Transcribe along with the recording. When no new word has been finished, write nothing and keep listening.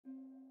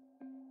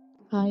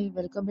Hi,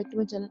 welcome back to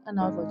my channel and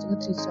now watching a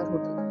 3-star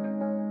hotel.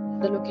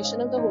 The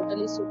location of the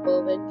hotel is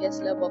superb and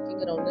guests love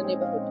walking around the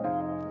neighborhood.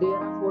 There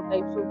are 4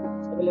 types of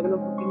rooms available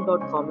on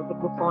booking.com. You can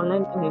book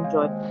online and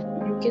enjoy.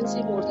 You can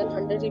see more than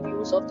 100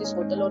 reviews of this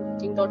hotel on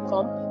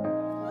booking.com.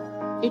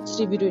 Its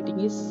review rating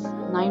is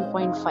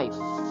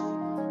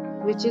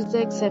 9.5, which is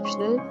the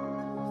exceptional.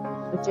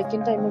 The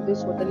check-in time of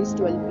this hotel is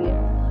 12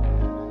 p.m.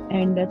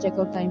 and the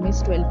checkout time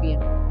is 12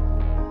 p.m.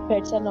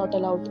 Pets are not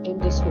allowed in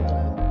this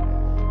hotel.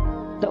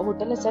 The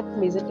hotel accepts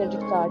major credit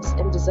cards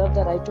and reserves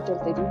the right to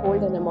temporarily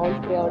hold an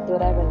amount prior to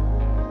arrival.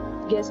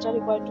 Guests are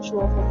required to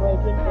show a photo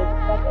ID and credit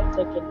card at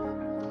check-in.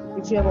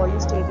 If you have already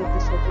stayed at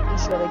this hotel,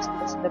 please share your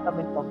experience in the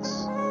comment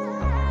box.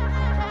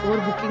 For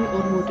booking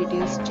or more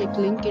details, check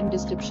link in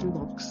description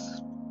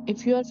box.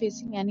 If you are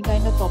facing any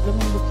kind of problem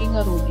in booking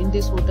a room in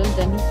this hotel,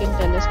 then you can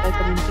tell us by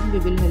commenting. We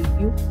will help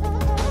you.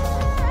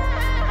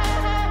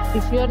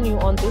 If you are new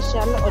on this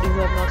channel or you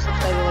have not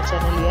subscribed our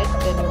channel yet,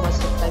 then you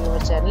must subscribe our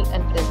channel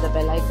and press the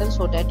bell icon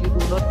so that you do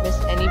not miss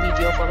any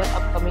video of our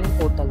upcoming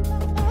hotel.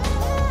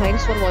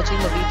 Thanks for watching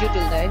the video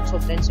till the end. So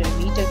friends, we will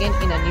meet again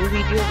in a new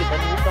video with a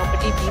new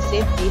property. Be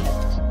safe, be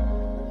happy.